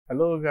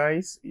Hello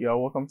guys, you are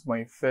welcome to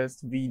my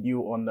first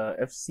video on the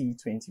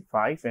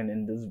FC25, and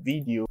in this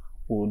video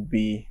we'll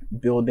be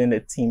building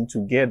a team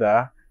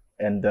together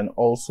and then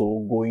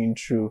also going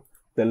through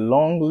the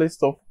long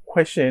list of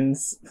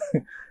questions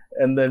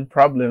and then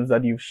problems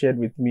that you've shared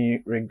with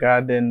me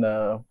regarding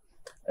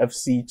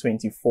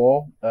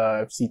FC24,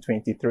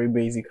 FC23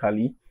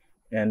 basically,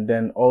 and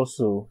then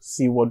also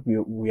see what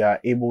we are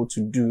able to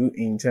do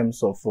in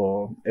terms of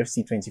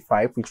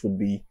FC25, which would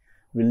be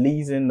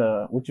releasing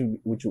which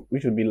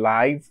will be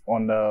live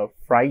on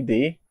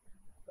Friday.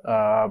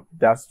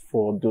 That's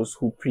for those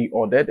who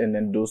pre-ordered, and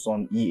then those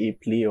on EA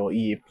Play or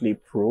EA Play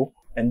Pro.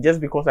 And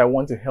just because I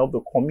want to help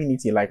the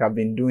community like I've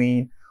been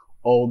doing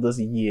all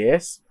these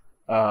years,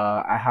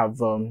 I have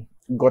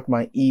got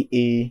my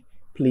EA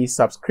Play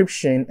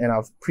subscription and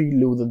I've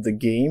preloaded the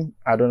game.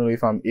 I don't know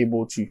if I'm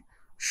able to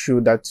show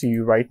that to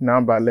you right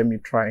now, but let me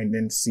try and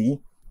then see.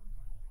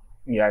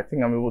 Yeah, I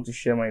think I'm able to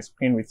share my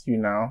screen with you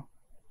now.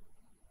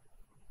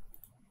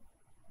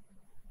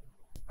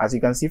 As you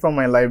can see from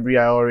my library,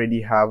 I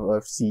already have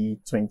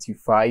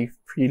FC25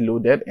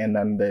 preloaded, and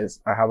then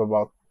I have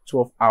about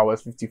 12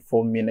 hours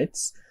 54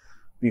 minutes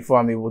before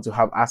I'm able to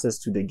have access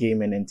to the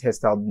game and then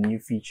test out new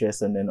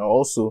features, and then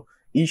also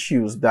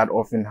issues that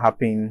often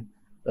happen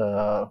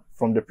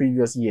from the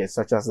previous years,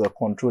 such as the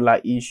controller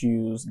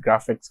issues,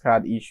 graphics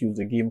card issues,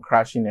 the game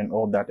crashing and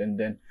all that, and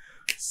then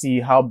see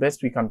how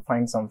best we can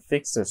find some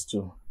fixes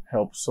to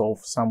help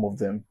solve some of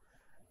them.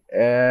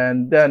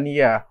 And then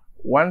yeah,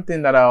 one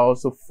thing that I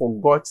also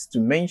forgot to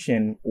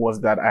mention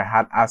was that I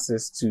had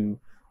access to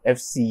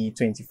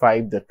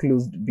FC25, the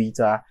closed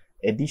beta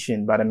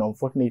edition, but then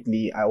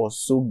unfortunately I was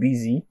so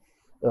busy,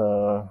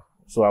 so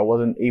I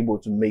wasn't able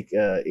to make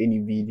any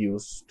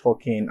videos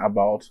talking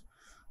about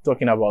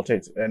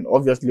it. And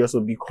obviously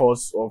also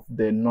because of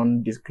the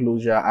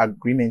non-disclosure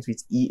agreement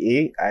with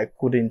EA, I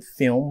couldn't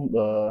film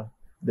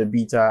the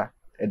beta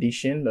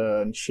edition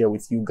and share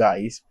with you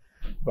guys.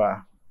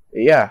 But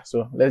yeah,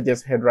 so let's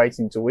just head right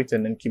into it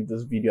and then keep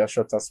this video as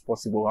short as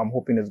possible. I'm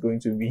hoping it's going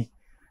to be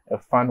a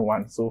fun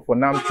one. So for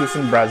now, I'm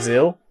choosing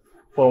Brazil.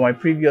 For my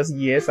previous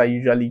years, I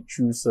usually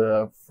choose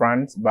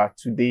France, but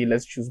today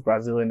let's choose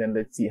Brazil and then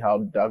let's see how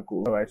that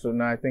goes. All right, so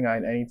now I think I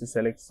need to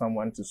select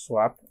someone to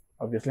swap.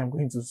 Obviously, I'm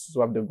going to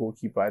swap the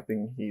goalkeeper. I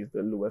think he's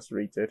the lowest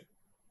rated.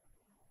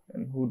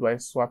 And who do I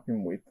swap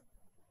him with?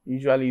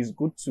 Usually it's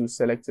good to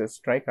select a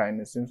striker,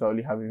 and it seems I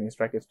only have even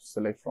strikers to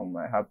select from.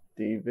 I have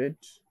David,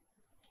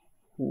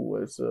 who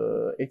was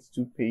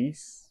 82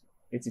 pace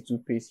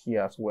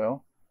here as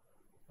well.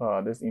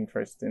 That's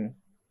interesting.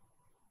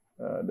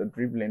 The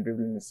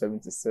dribbling is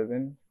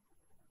 77.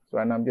 So,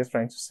 and I'm just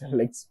trying to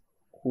select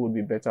who would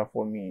be better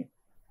for me.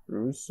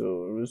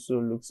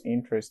 Russo looks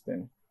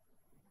interesting.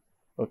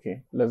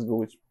 Okay, let's go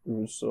with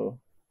Russo.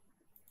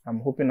 I'm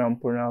hoping I'm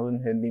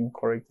pronouncing her name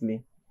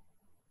correctly.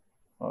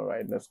 All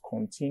right, let's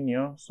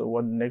continue. So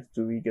what next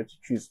do we get to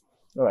choose?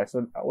 All right,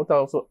 so what I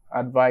also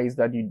advise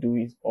that you do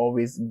is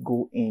always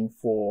go in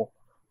for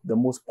the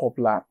most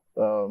popular,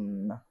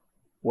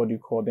 what do you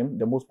call them?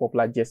 The most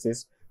popular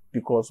jerseys,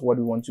 because what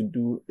we want to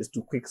do is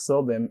to quick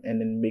sell them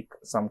and then make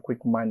some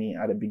quick money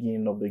at the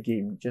beginning of the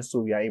game, just so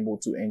we are able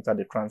to enter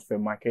the transfer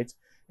market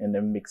and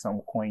then make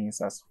some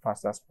coins as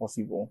fast as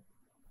possible.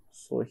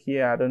 So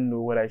here, I don't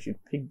know whether I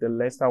should pick the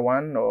Leicester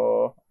one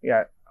or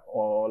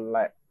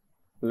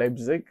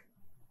Leipzig.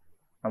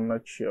 I'm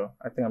not sure.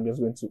 I think I'm just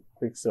going to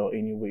quick sell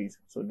anyways,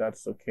 so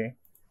that's okay.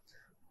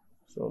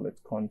 So let's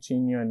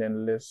continue and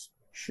then let's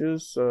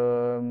choose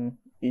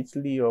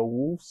Italy or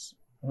Wolves.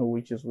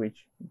 Which is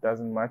which? It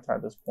doesn't matter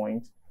at this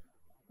point.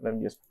 Let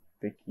me just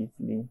pick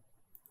Italy.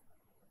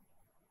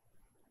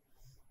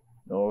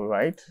 All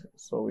right,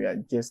 so we are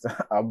just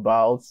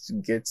about to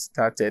get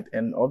started,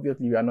 and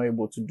obviously we are not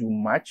able to do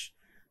much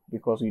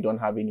because we don't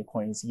have any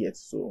coins yet.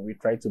 So we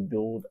try to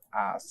build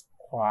a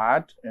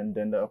squad and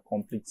then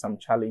complete some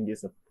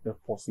challenges if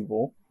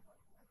possible.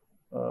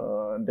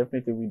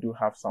 Definitely we do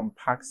have some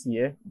packs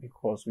here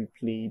because we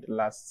played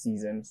last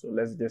season. So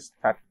let's just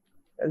start.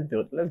 Let's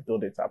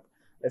build it up.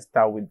 Let's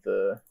start with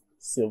the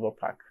silver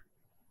pack.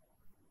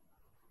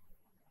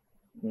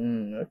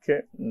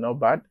 Okay, not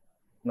bad.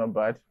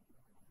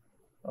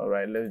 All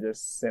right, let's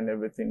just send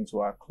everything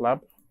to our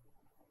club.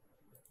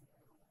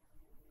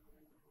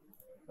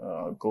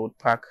 Gold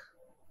pack.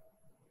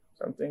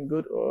 Something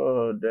good.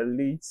 Oh, the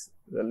Leeds,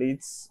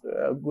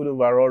 good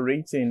overall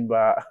rating,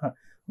 but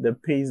the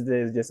pace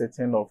there is just a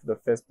 10 off. The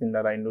first thing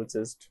that I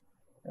noticed,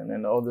 and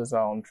then others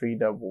are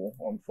untradeable,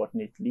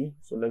 unfortunately.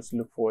 So let's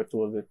look forward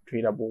to the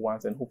tradable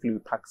ones, and hopefully we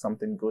pack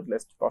something good.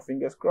 Let's keep our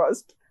fingers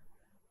crossed.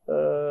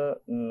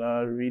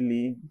 Not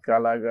really.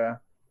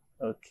 Gallagher.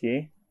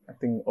 Okay, I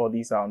think all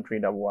these are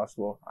untradeable as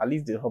well. At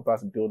least they help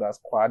us build our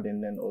squad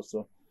and then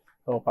also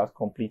help us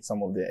complete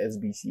some of the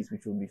SBCs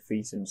which we'll be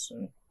facing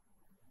soon.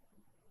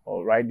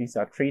 All right, these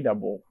are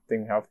tradable. I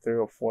think we have 3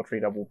 or 4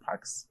 tradable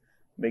packs.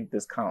 Make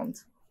this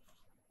count.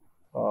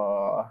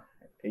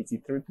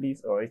 83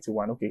 please, or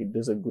 81. Okay,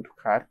 there's a good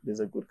card.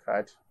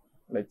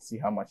 Let's see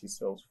how much it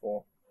sells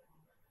for.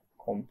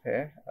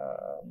 Compare.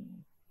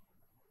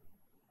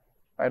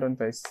 Why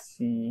don't I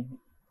see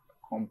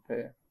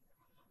compare?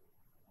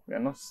 We are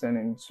not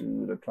sending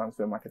to the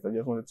transfer market. I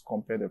just wanted to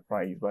compare the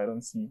price, but I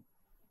don't see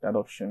that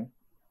option.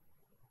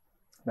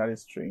 That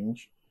is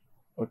strange.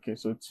 Okay,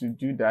 so to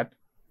do that,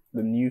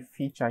 the new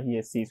feature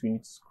here says we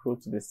need to scroll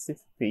to the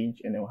 6th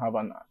page and then we'll have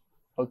an,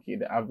 okay,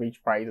 the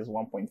average price is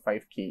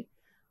 1.5k,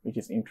 which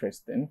is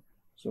interesting.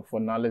 So for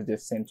now, let's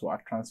just send to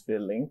our transfer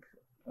link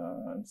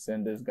and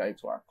send this guy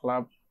to our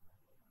club.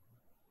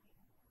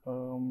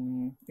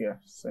 Yeah,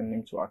 send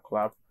him to our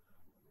club.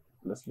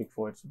 Let's look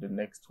forward to the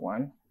next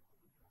one.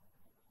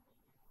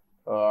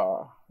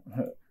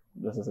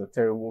 This is a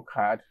terrible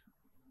card.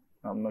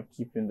 I'm not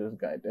keeping this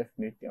guy.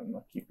 Definitely, I'm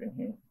not keeping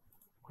him.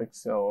 Quick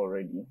sell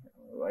already.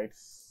 All right,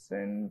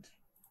 send.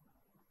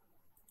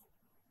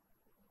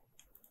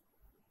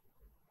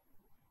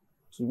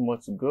 2 more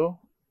to go.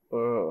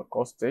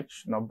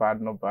 Kostic, not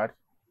bad, not bad.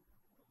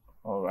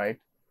 All right,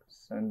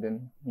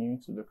 sending him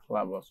to the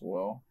club as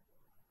well.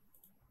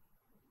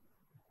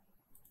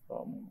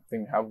 I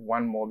think we have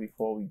one more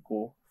before we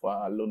go for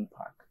our loan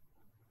pack.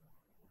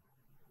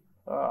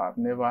 I've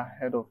never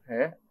heard of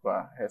her,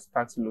 but her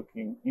stats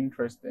looking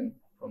interesting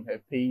from her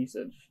pace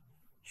and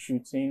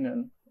shooting,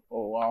 and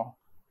oh wow,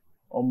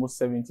 almost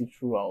 70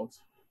 throughout.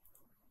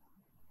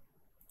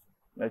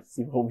 Let's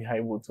see what we are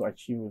able to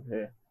achieve with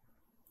her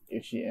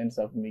if she ends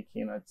up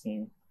making a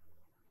team.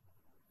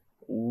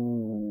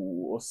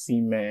 Ooh,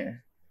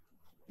 Osimhen.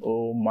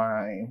 Oh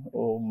my,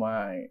 oh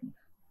my.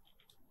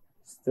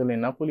 Still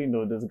in Napoli?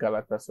 No, this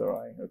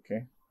Galatasaray.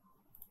 Okay.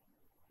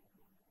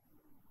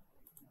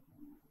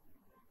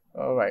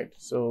 All right.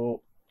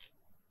 So,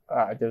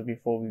 just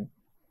before we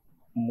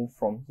move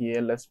from here,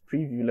 let's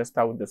preview. Let's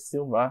start with the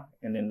silver,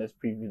 and then let's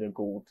preview the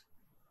gold.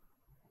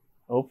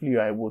 Hopefully, you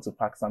are able to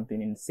pack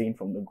something insane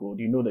from the gold.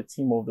 You know, the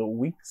team of the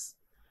weeks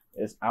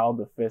is out,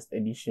 the first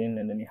edition,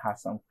 and then it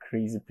has some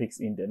crazy picks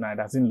in there. Now, it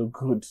doesn't look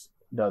good.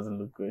 Doesn't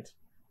look good.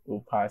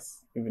 We'll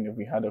pass. Even if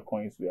we had the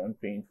coins, we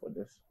aren't paying for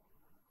this.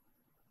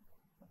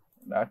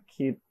 That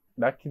kid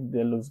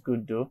there looks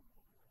good though.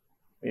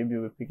 Maybe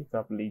we'll pick it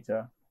up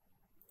later,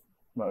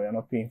 but we are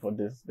not paying for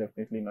this.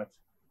 Definitely not.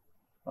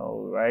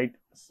 All right.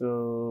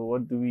 So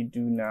what do we do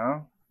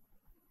now?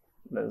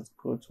 Let's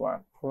go to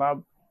our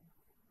club.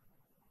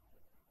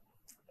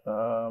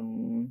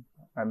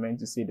 I meant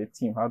to say the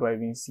team. How do I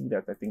even see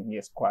that? I think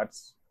here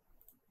squads.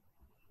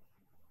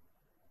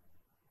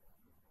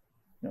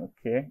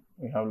 Okay,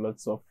 we have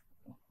lots of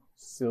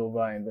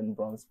silver and then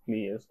bronze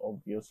players,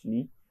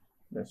 obviously.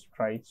 Let's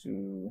try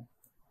to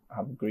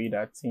upgrade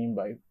our team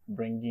by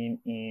bringing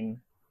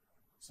in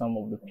some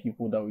of the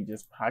people that we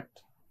just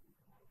packed.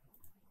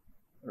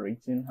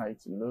 Rating high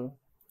to low.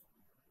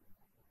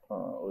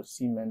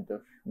 Osimhen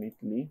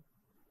definitely.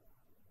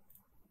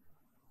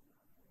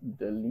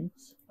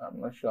 Delete. I'm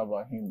not sure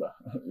about him, but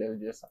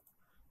let's just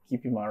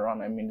keep him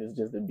around. I mean, it's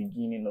just the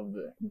beginning of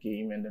the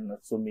game, and then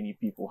not so many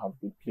people have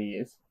good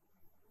players.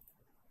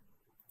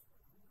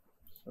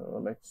 So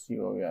let's see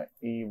what we are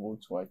able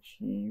to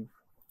achieve.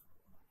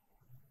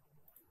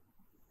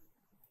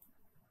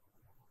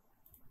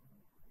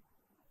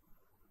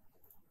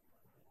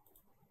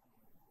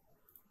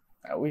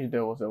 I wish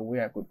there was a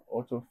way I could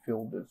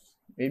auto-fill this.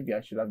 Maybe I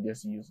should have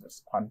just used the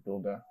squad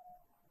builder.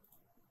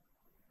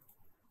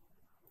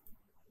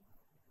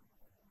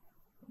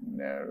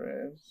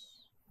 Neres.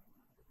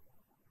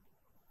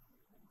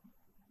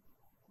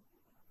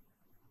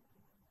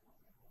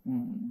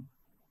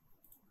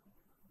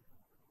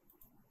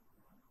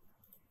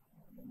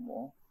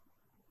 More.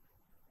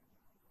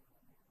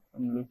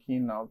 I'm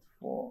looking out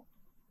for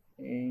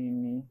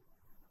any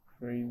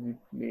crazy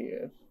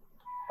players.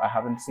 I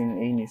haven't seen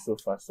any so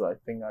far, so I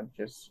think I'll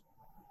just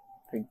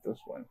pick this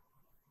one.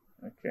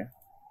 Okay.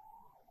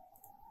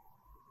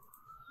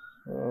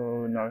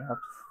 Oh, now we have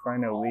to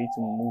find a way to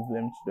move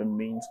them to the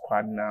main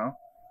squad now.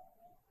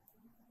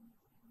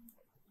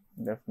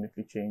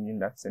 Definitely changing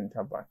that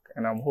center back.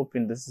 And I'm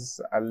hoping this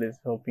is at least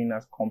helping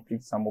us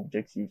complete some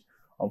objectives.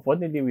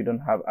 Unfortunately, we don't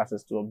have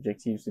access to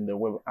objectives in the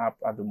web app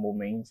at the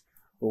moment.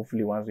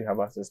 Hopefully, once we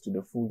have access to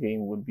the full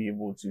game, we'll be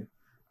able to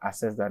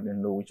access that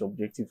and know which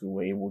objectives we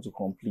were able to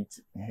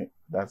complete.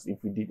 That's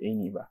if we did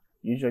any, but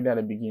usually at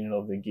the beginning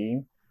of the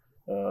game,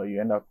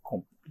 you end up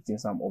completing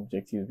some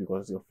objectives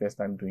because it's your first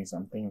time doing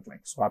something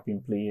like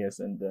swapping players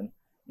and then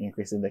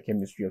increasing the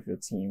chemistry of your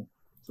team.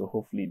 So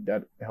hopefully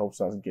that helps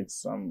us get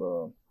some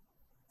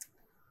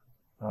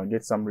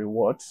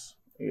rewards,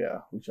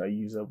 yeah, which are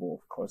usable,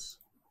 of course.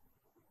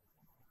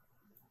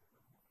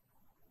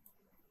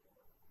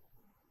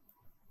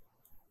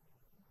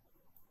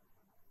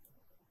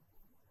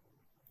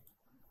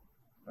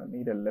 I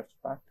need a left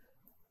back.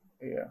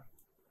 Yeah.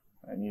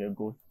 I need a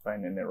goalkeeper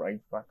and then a right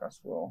back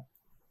as well.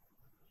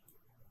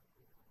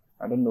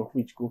 I don't know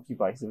which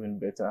goalkeeper is even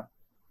better.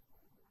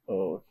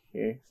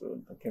 Okay, so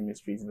the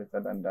chemistry is better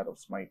than that of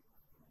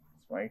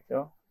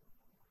Schmeichel.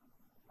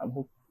 I'm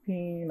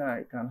hoping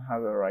I can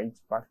have a right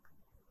back.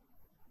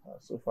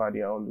 So far, they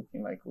are all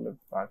looking like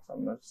left backs.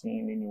 I'm not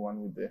seeing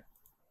anyone with the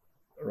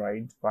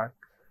right back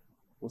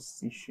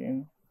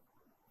position.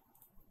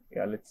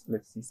 Yeah,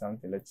 let's see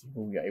something. Let's see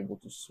who we are able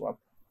to swap.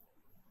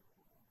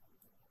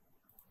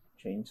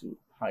 Change to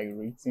high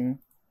rating.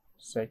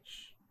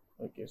 Search.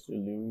 Okay, so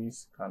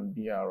Lewis can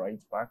be our right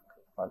back,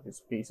 but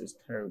his pace is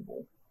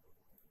terrible.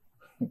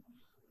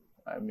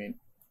 I mean,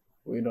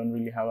 we don't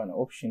really have an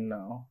option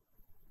now,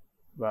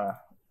 but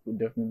we'll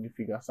definitely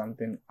figure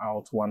something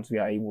out once we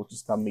are able to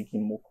start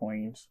making more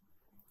coins.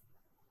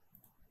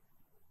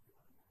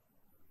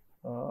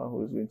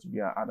 Who's going to be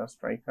our other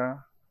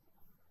striker?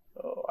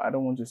 I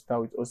don't want to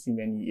start with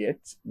Osimhen yet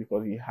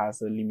because he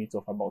has a limit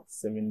of about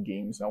 7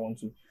 games. I want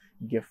to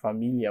get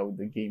familiar with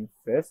the game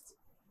first,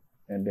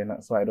 and then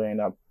so I don't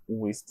end up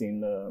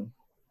wasting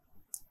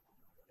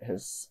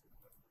his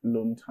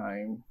loan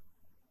time.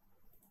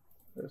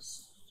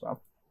 Let's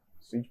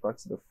switch back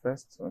to the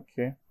first.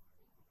 Okay,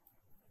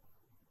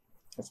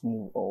 let's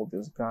move all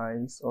these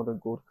guys, all the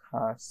gold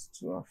cards,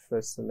 to our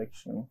first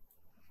selection.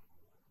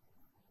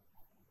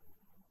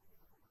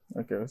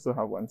 Okay, we still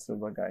have one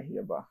silver guy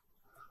here, but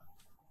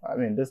I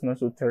mean, that's not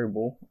so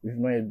terrible. We've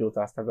not yet built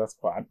our starter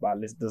squad, but at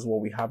least this is what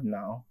we have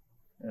now.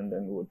 And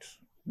then we would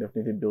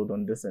definitely build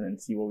on this and then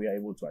see what we are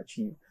able to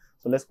achieve.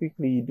 So let's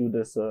quickly do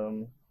this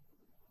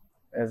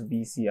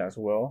SBC as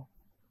well.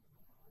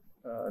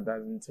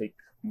 Doesn't take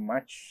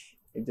much.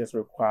 It just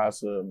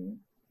requires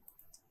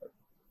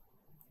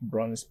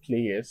bronze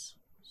players.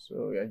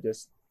 So we are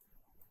just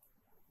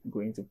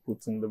going to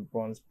put in the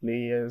bronze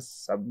players.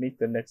 Submit.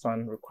 The next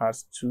one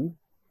requires 2.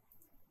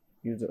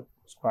 Use a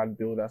squad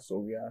builder so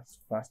we are as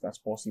fast as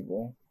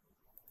possible.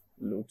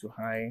 Low to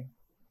high.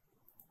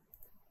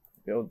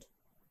 Build.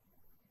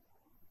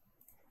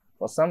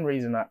 For some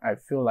reason, I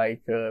feel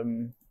like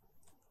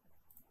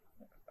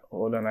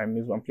hold on, I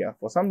missed one player.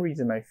 For some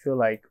reason, I feel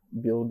like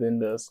building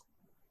this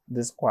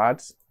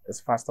squad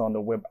is faster on the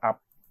web app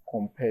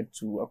compared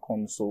to a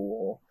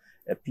console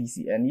or a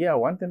PC. And yeah,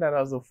 one thing that I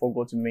also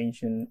forgot to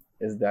mention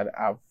is that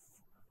I've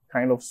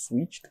kind of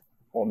switched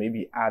or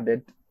maybe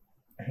added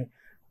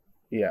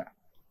yeah,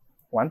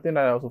 one thing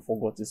that I also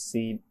forgot to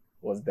say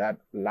was that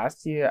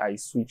last year I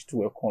switched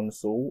to a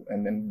console,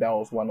 and then that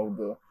was one of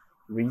the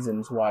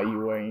reasons why you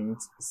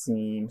weren't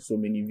seeing so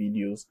many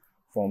videos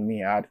from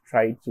me. I had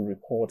tried to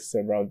record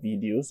several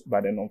videos,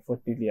 but then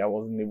unfortunately I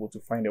wasn't able to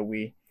find a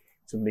way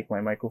to make my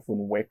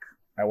microphone work.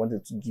 I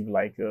wanted to give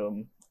like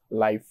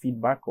live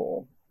feedback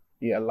or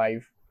do a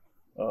live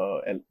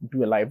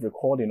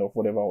recording of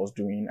whatever I was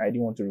doing. I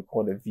didn't want to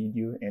record a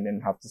video and then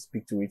have to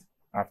speak to it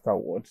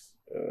afterwards.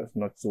 It's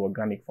not so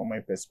organic from my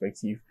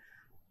perspective.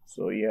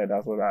 So yeah,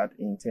 that's what I had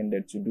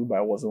intended to do, but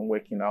I wasn't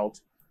working out.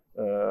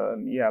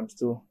 Yeah, I'm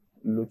still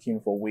looking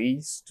for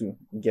ways to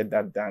get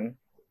that done.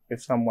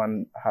 If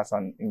someone has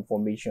an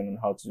information on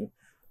how to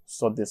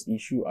sort this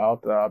issue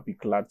out, I'll be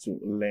glad to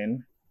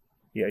learn.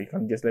 Yeah, you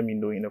can just let me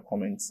know in the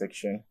comment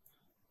section.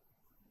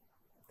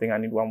 I think I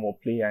need one more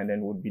player and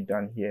then we'll be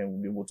done here and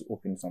we'll be able to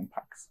open some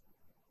packs.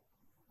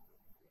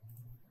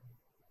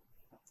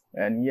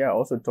 And yeah,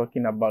 also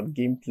talking about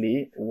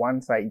gameplay,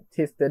 once I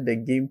tested the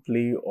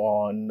gameplay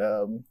on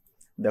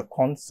the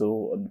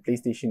console, on the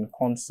PlayStation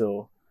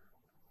console,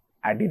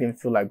 I didn't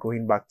feel like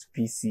going back to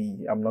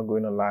PC. I'm not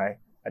going to lie.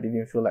 I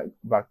didn't feel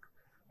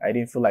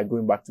like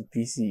going back to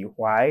PC.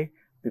 Why?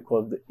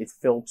 Because it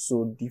felt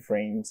so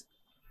different.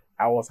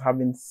 I was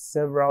having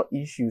several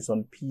issues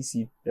on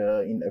PC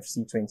in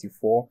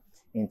FC24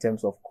 in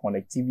terms of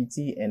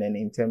connectivity and then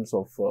in terms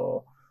of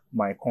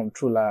my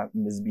controller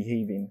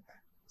misbehaving.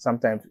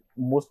 Sometimes,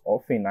 most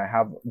often, I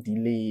have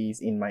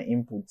delays in my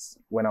inputs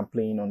when I'm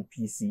playing on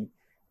PC.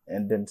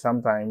 And then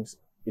sometimes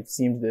it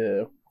seems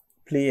the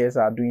players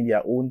are doing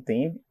their own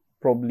thing.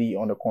 Probably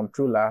on the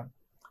controller,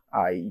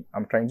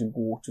 I'm trying to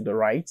go to the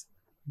right,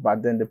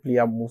 but then the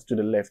player moves to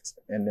the left.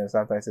 And then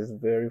sometimes it's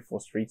very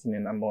frustrating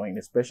and annoying,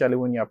 especially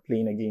when you're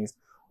playing against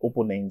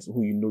opponents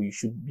who you know you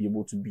should be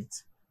able to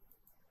beat.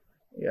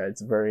 Yeah,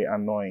 it's very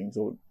annoying.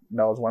 So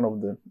that was one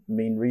of the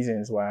main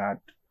reasons why I had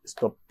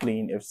stopped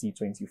playing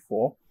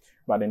FC24.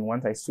 But then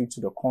once I switched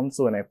to the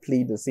console and I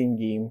played the same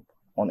game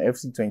on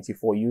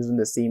FC24 using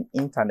the same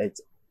internet,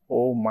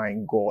 oh my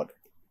god,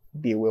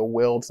 they were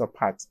worlds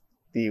apart.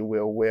 They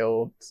were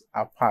worlds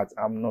apart.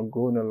 I'm not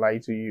going to lie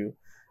to you.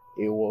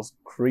 It was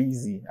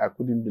crazy. I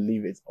couldn't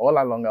believe it. All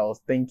along I was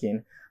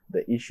thinking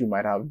the issue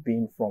might have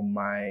been from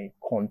my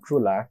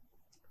controller.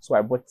 So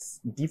I bought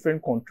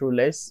different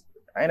controllers.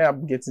 I ended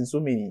up getting so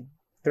many,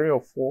 3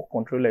 or 4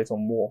 controllers or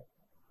more.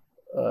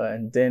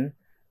 And then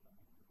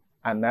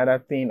another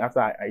thing, after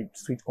I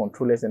switched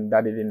controllers and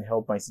that didn't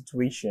help my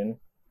situation,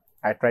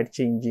 I tried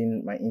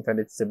changing my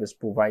internet service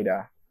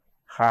provider.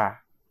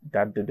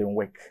 That didn't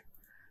work.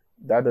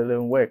 That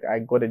didn't work. I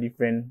got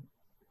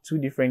 2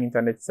 different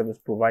internet service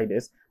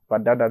providers,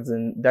 but that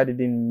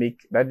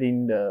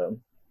didn't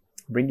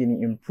bring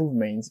any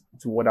improvements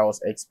to what I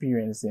was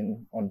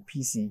experiencing on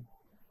PC.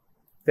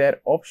 Third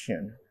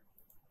option,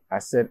 I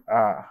said,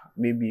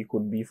 maybe it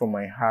could be from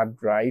my hard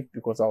drive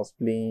because I was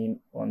playing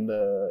on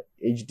the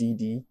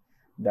HDD.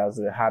 That's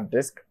a hard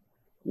disk.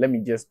 Let me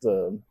just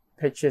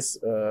purchase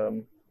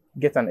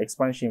get an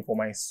expansion for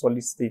my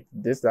solid state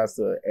disk. That's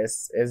the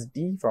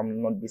SSD, if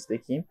I'm not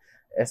mistaken,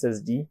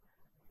 SSD.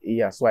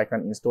 Yeah, so I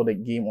can install the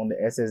game on the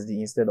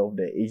SSD instead of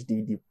the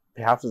HDD.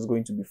 Perhaps it's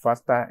going to be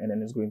faster and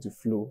then it's going to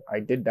flow. I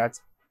did that,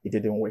 it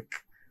didn't work.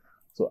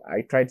 So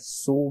I tried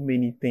so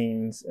many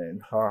things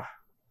and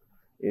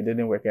it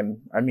didn't work.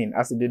 And I mean,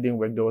 as it didn't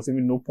work, there was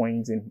even no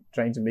point in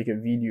trying to make a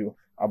video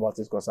about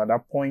it, because at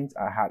that point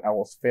I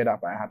was fed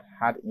up. I had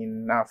had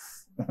enough.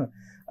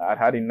 I had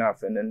had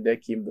enough. And then there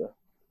came the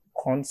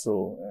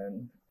console,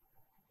 and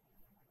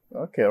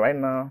okay, right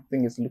now I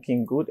think it's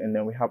looking good, and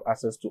then we have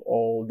access to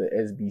all the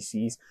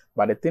SBCs.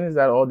 But the thing is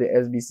that all the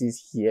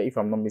SBCs here, if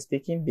I'm not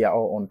mistaken, they are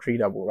all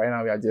untradeable. Right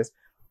now we are just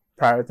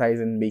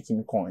prioritizing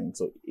making coins.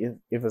 So if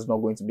it's not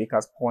going to make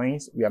us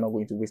points, we are not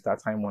going to waste our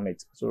time on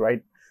it. So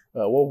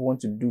what we want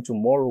to do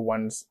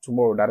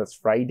tomorrow, that is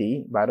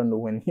Friday, but I don't know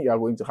when you are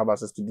going to have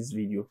access to this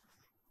video.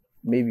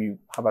 Maybe you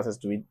have access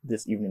to it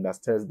this evening, that's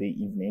Thursday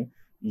evening.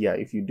 Yeah,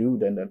 if you do,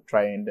 then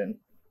try and then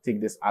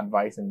take this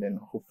advice, and then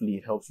hopefully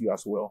it helps you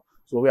as well.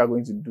 So what we are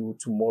going to do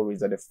tomorrow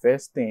is that the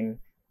first thing,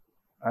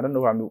 I don't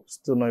know if I'm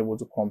still not able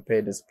to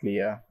compare this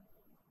player.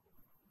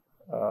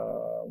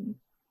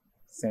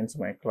 Send to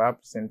my club,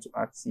 send to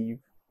active.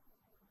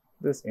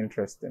 This is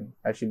interesting.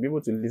 I should be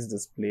able to list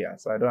this player,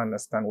 so I don't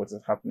understand what is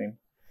happening.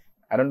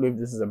 I don't know if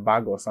this is a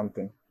bug or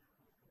something.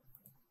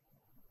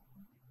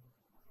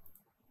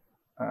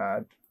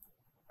 Add.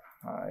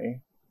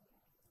 Hi.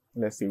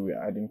 Let's see,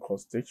 we're adding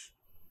Kostic.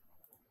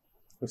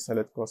 We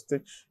select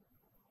Kostic.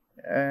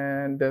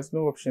 And there's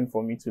no option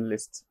for me to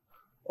list.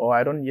 Or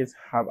I don't yet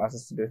have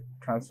access to the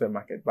transfer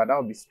market, but that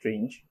would be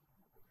strange.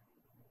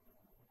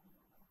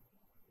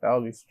 That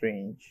would be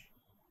strange.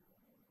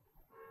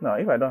 Now,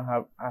 if I don't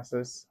have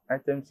access,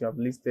 items you have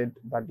listed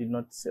but did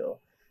not sell.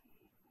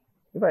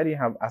 If I didn't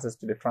have access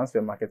to the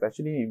transfer market, I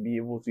shouldn't be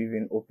able to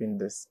even open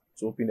this,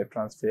 to open the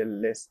transfer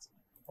list.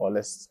 Or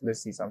let's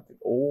see something.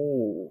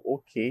 Oh,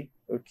 okay.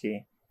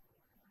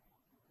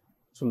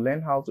 To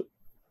learn how to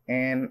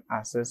earn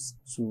access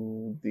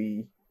to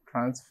the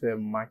transfer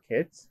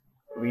market,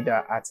 read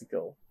our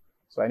article.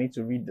 So I need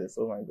to read this.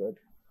 Oh my god.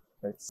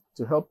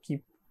 To help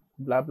keep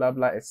blah blah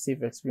blah a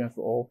safe experience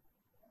for all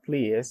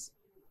players,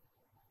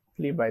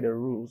 play by the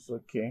rules.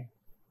 Okay,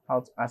 how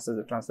to access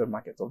the transfer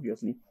market.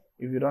 Obviously,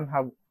 if you don't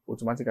have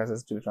automatic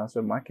access to the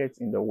transfer market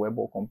in the web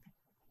or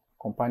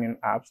companion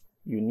apps,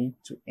 you need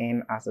to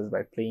earn access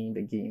by playing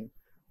the game.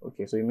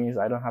 Okay, so it means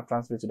I don't have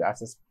transfer to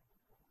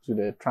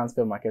the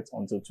transfer market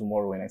until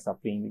tomorrow when I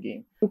start playing the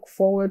game. Look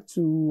forward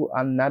to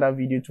another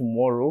video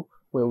tomorrow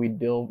where we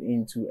delve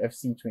into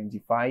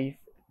FC25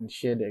 and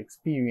share the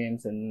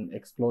experience and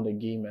explore the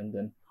game, and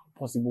then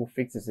possible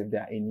fixes if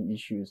there are any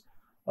issues.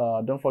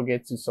 Don't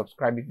forget to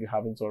subscribe if you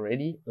haven't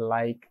already,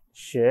 like,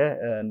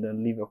 share, and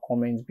then leave a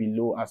comment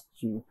below as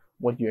to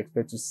what you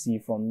expect to see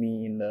from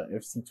me in the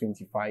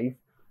FC25.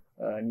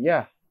 And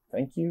yeah,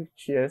 thank you.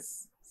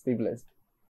 Cheers. Stay blessed.